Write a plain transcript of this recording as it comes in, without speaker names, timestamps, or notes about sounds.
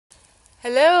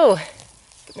Hello.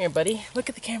 Come here, buddy. Look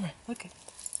at the camera. Look.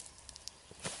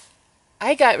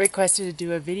 I got requested to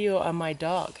do a video on my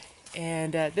dog.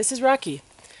 And this is Rocky.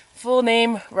 Full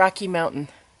name, Rocky Mountain.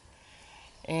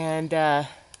 And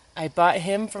I bought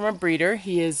him from a breeder.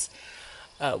 He is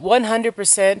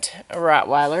 100% a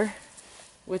Rottweiler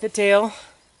with a tail.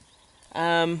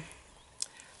 I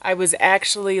was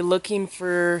actually looking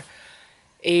for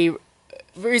a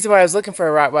reason why I was looking for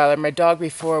a Rottweiler. My dog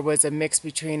before was a mix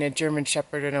between a German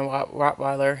Shepherd and a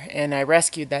Rottweiler, and I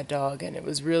rescued that dog, and it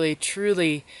was really,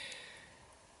 truly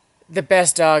the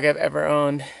best dog I've ever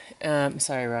owned.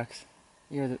 Sorry, Rox.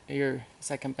 You're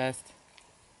second best.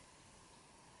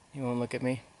 You won't look at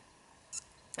me.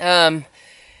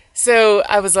 So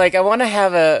I was like, I want to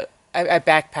have I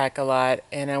backpack a lot,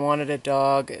 and I wanted a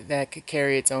dog that could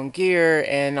carry its own gear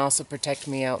and also protect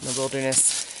me out in the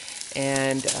wilderness.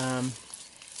 And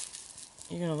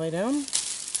you're gonna lay down?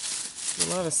 There's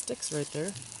a lot of sticks right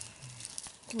there.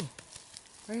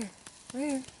 Right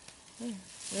here.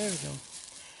 There we go.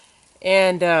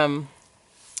 And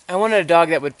I wanted a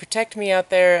dog that would protect me out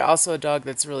there, also a dog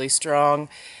that's really strong,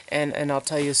 and I'll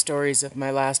tell you stories of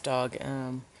my last dog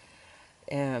and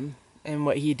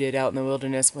what he did out in the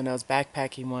wilderness when I was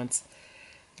backpacking once.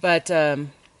 But I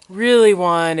really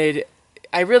wanted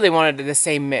the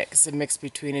same mix, a mix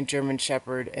between a German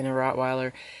Shepherd and a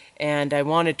Rottweiler, and I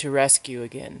wanted to rescue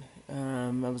again. I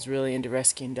was really into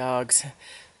rescuing dogs.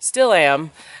 Still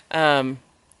am.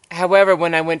 However,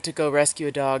 when I went to go rescue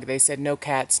a dog, they said no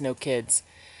cats, no kids.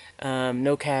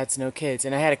 No cats, no kids.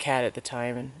 And I had a cat at the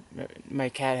time, and my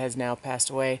cat has now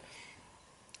passed away.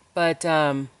 But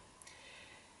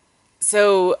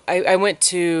so I went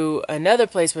to another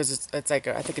place, it's like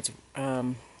I think it's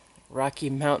Rocky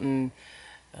Mountain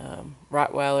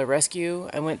Rottweiler Rescue.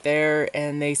 I went there,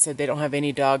 and they said they don't have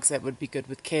any dogs that would be good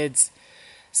with kids.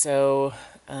 So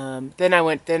then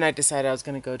I decided I was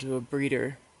going to go to a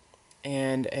breeder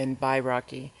and buy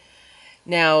Rocky.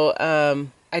 Now,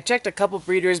 I checked a couple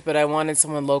breeders, but I wanted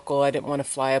someone local. I didn't want to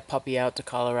fly a puppy out to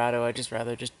Colorado. I'd just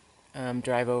rather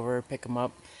drive over, pick him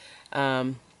up.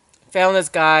 Found this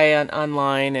guy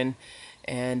online,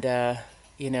 and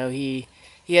you know, he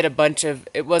had a bunch of,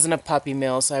 it wasn't a puppy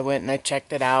mill, so I went and I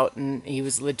checked it out, and he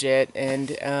was legit.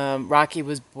 And Rocky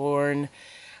was born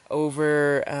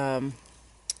over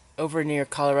near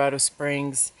Colorado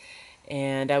Springs,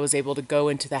 and I was able to go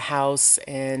into the house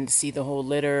and see the whole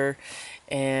litter.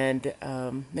 And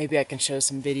maybe I can show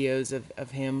some videos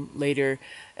of him later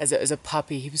as a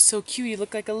puppy. He was so cute. He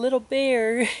looked like a little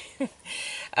bear.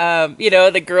 You know,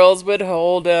 the girls would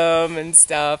hold him and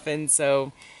stuff. And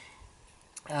so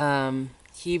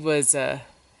he was,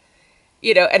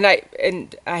 you know,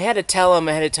 and I had to tell him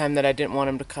ahead of time that I didn't want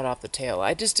him to cut off the tail.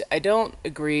 I don't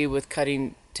agree with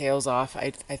cutting tails off.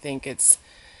 I think it's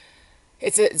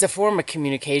a form of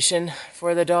communication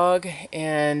for the dog,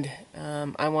 and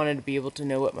I wanted to be able to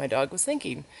know what my dog was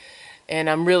thinking. And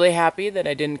I'm really happy that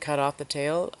I didn't cut off the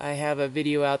tail. I have a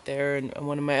video out there on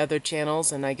one of my other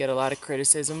channels, and I get a lot of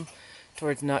criticism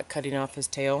towards not cutting off his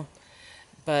tail.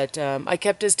 But I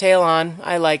kept his tail on.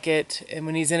 I like it. And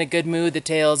when he's in a good mood, the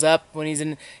tail's up. When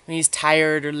he's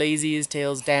tired or lazy, his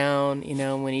tail's down. You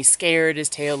know, when he's scared, his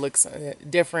tail looks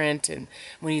different. And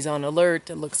when he's on alert,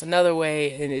 it looks another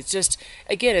way. And it's just,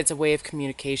 again, it's a way of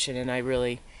communication, and I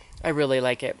really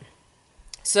like it.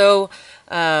 So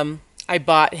I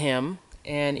bought him,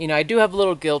 and you know, I do have a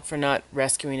little guilt for not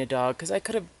rescuing a dog, because I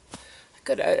could have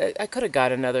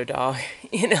got another dog,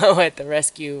 you know, at the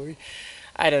rescue.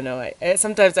 I don't know.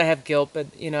 Sometimes I have guilt, but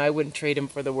you know, I wouldn't trade him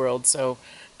for the world. So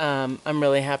I'm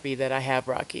really happy that I have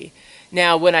Rocky.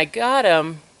 Now, when I got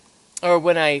him, or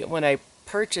when I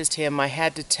purchased him, I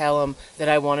had to tell him that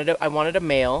I wanted a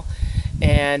male,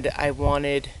 and I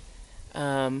wanted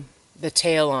the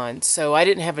tail on. So I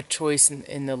didn't have a choice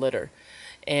in the litter.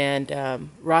 And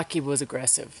Rocky was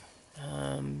aggressive.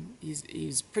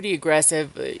 He's pretty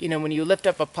aggressive. You know, when you lift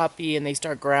up a puppy and they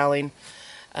start growling,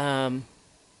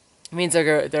 it means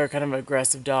they're kind of an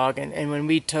aggressive dog. And when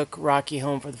we took Rocky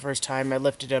home for the first time, I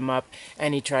lifted him up,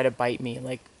 and he tried to bite me,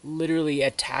 like literally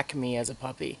attack me as a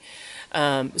puppy.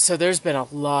 So there's been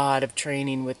a lot of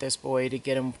training with this boy to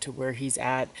get him to where he's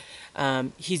at.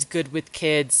 He's good with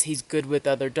kids. He's good with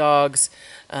other dogs.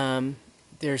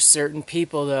 There's certain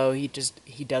people, though, he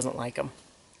doesn't like them.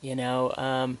 You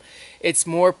know, it's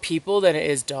more people than it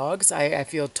is dogs. I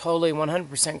feel totally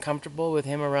 100% comfortable with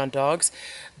him around dogs.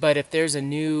 But if there's a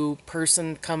new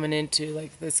person coming into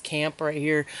like this camp right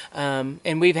here,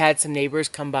 and we've had some neighbors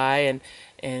come by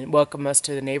and welcome us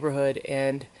to the neighborhood,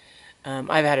 and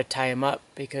I've had to tie him up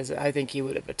because I think he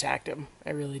would have attacked him. I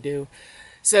really do.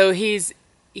 So he's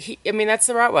I mean, that's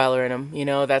the Rottweiler in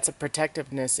him, that's a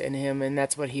protectiveness in him, and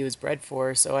that's what he was bred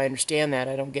for. So I understand that.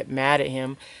 I don't get mad at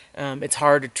him. It's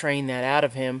hard to train that out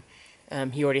of him.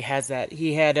 He already has that.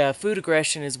 He had food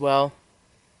aggression as well.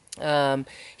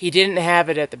 He didn't have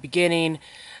it at the beginning.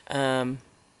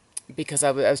 Because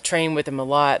I was training with him a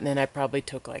lot, and then I probably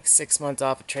took like 6 months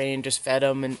off of training, just fed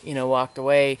him and walked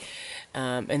away,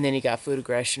 and then he got food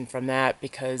aggression from that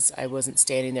because I wasn't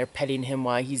standing there petting him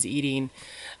while he's eating.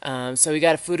 So he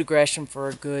got a food aggression for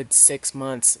a good 6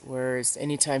 months, whereas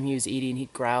anytime he was eating, he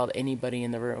growled anybody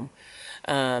in the room.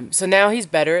 So now he's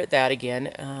better at that again,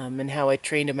 and how I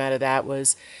trained him out of that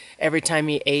was every time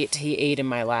he ate in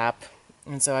my lap,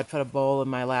 and so I'd put a bowl in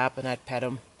my lap and I'd pet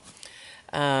him.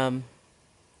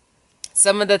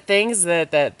 Some of the things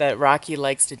that Rocky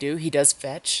likes to do, he does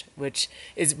fetch, which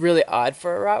is really odd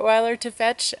for a Rottweiler to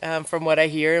fetch, from what I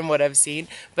hear and what I've seen.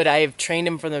 But I have trained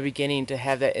him from the beginning to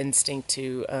have that instinct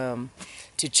to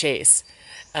chase,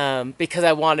 because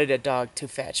I wanted a dog to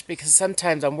fetch. Because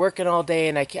sometimes I'm working all day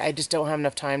and I just don't have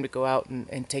enough time to go out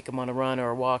and take him on a run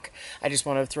or a walk. I just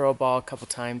want to throw a ball a couple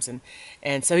times,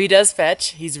 and so he does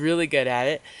fetch. He's really good at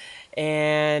it,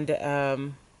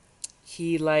 and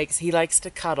he likes to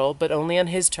cuddle, but only on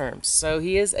his terms. So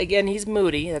he's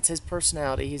moody. That's his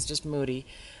personality. He's just moody.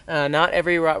 Not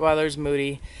every Rottweiler's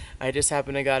moody. I just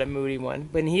happen to got a moody one.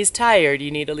 When he's tired,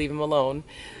 you need to leave him alone.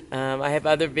 I have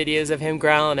other videos of him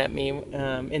growling at me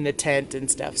in the tent and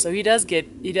stuff. So he does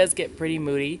get pretty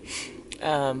moody,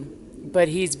 but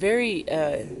he's very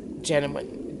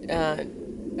genuine.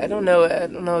 I don't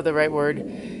know the right word.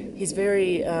 He's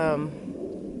very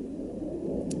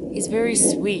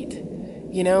sweet.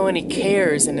 And he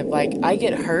cares. And if like I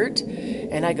get hurt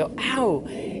and I go, ow,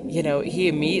 he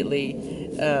immediately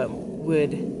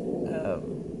would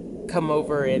come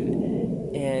over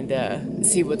and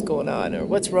see what's going on or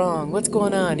what's wrong, what's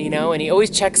going on, and he always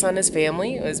checks on his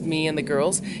family, as me and the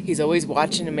girls. He's always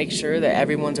watching to make sure that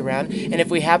everyone's around. And if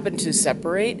we happen to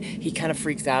separate, he kind of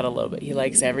freaks out a little bit. He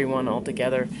likes everyone all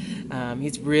together.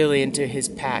 He's really into his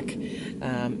pack.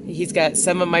 He's got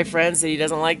some of my friends that he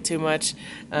doesn't like too much.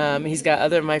 He's got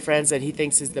other of my friends that he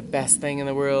thinks is the best thing in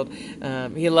the world.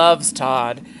 He loves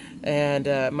Todd.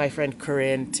 And my friend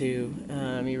Corinne, too.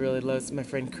 He really loves my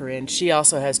friend Corinne. She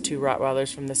also has 2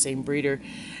 Rottweilers from the same breeder.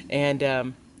 And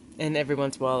every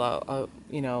once in a while,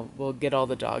 we'll get all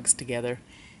the dogs together.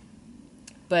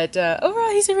 But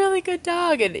overall, he's a really good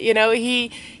dog. And,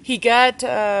 he got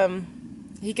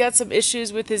some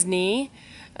issues with his knee.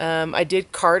 I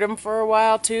did cart him for a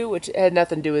while, too, which had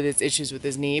nothing to do with his issues with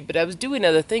his knee. But I was doing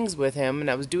other things with him,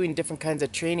 and I was doing different kinds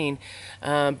of training.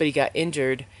 But he got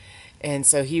injured. And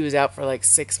so he was out for like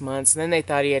 6 months. And then they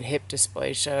thought he had hip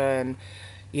dysplasia. And,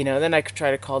 then I could try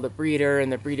to call the breeder,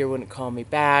 and the breeder wouldn't call me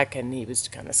back. And he was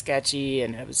kind of sketchy.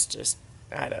 And I was just,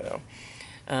 I don't know.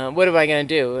 What am I going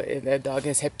to do? If that dog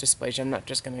has hip dysplasia, I'm not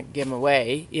just going to give him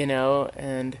away,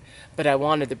 But I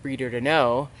wanted the breeder to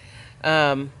know.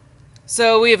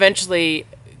 So we eventually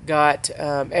got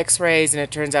x-rays, and it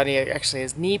turns out he actually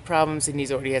has knee problems, and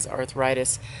he already has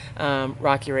arthritis.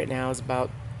 Rocky right now is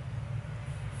about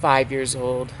 5 years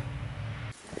old.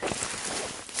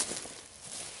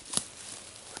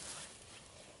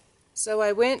 So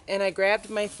I went and I grabbed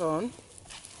my phone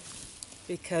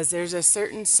because there's a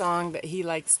certain song that he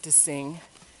likes to sing.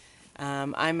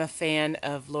 I'm a fan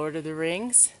of Lord of the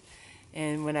Rings,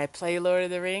 and when I play Lord of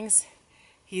the Rings,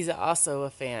 he's also a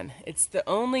fan. It's the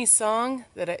only song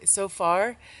so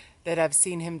far that I've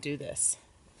seen him do this.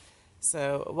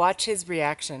 So watch his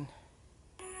reaction.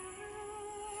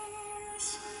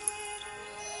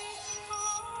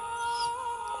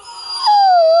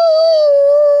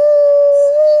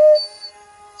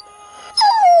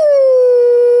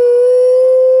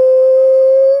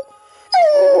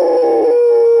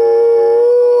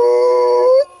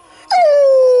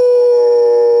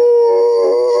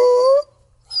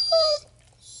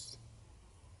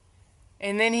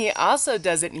 And then he also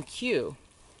does it in Q.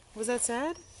 Was that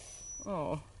sad?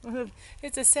 Oh,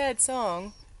 it's a sad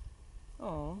song.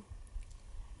 Oh.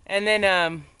 And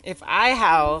then if I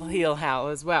howl, he'll howl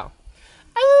as well.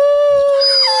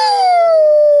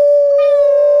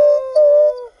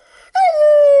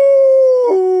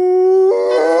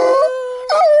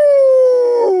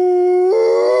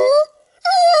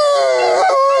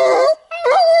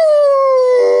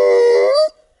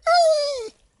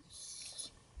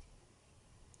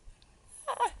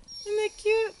 Isn't that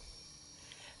cute?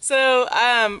 So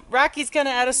Rocky's kind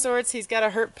of out of sorts. He's got a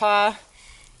hurt paw.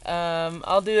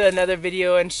 I'll do another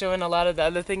video and showing a lot of the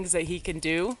other things that he can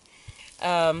do.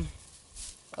 Oh,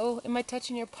 am I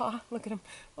touching your paw? Look at him.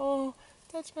 Oh,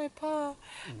 touch my paw.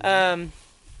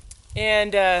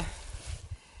 And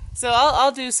so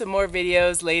I'll do some more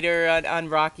videos later on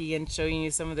Rocky and showing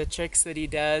you some of the tricks that he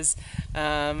does.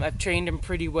 I've trained him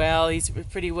pretty well. He's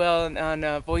pretty well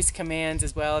on voice commands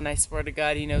as well, and I swear to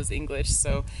God he knows English.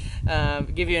 So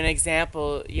give you an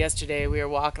example, yesterday we were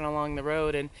walking along the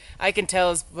road and I can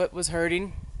tell his foot was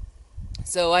hurting.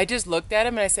 So I just looked at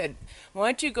him and I said, why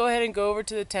don't you go ahead and go over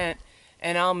to the tent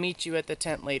and I'll meet you at the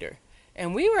tent later.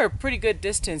 And we were a pretty good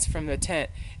distance from the tent.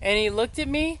 And he looked at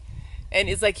me and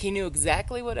it's like he knew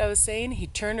exactly what I was saying. He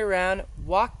turned around,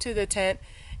 walked to the tent,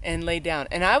 and laid down.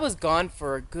 And I was gone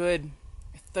for a good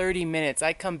 30 minutes.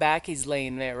 I come back, he's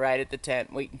laying there right at the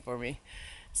tent waiting for me.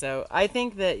 So I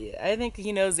think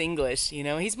he knows English. You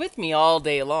know, he's with me all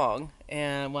day long,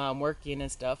 and while I'm working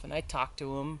and stuff, and I talk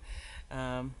to him.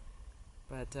 Um,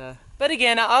 but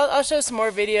again, I'll show some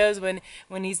more videos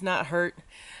when he's not hurt,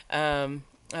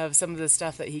 of some of the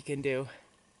stuff that he can do.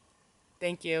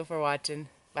 Thank you for watching.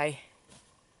 Bye.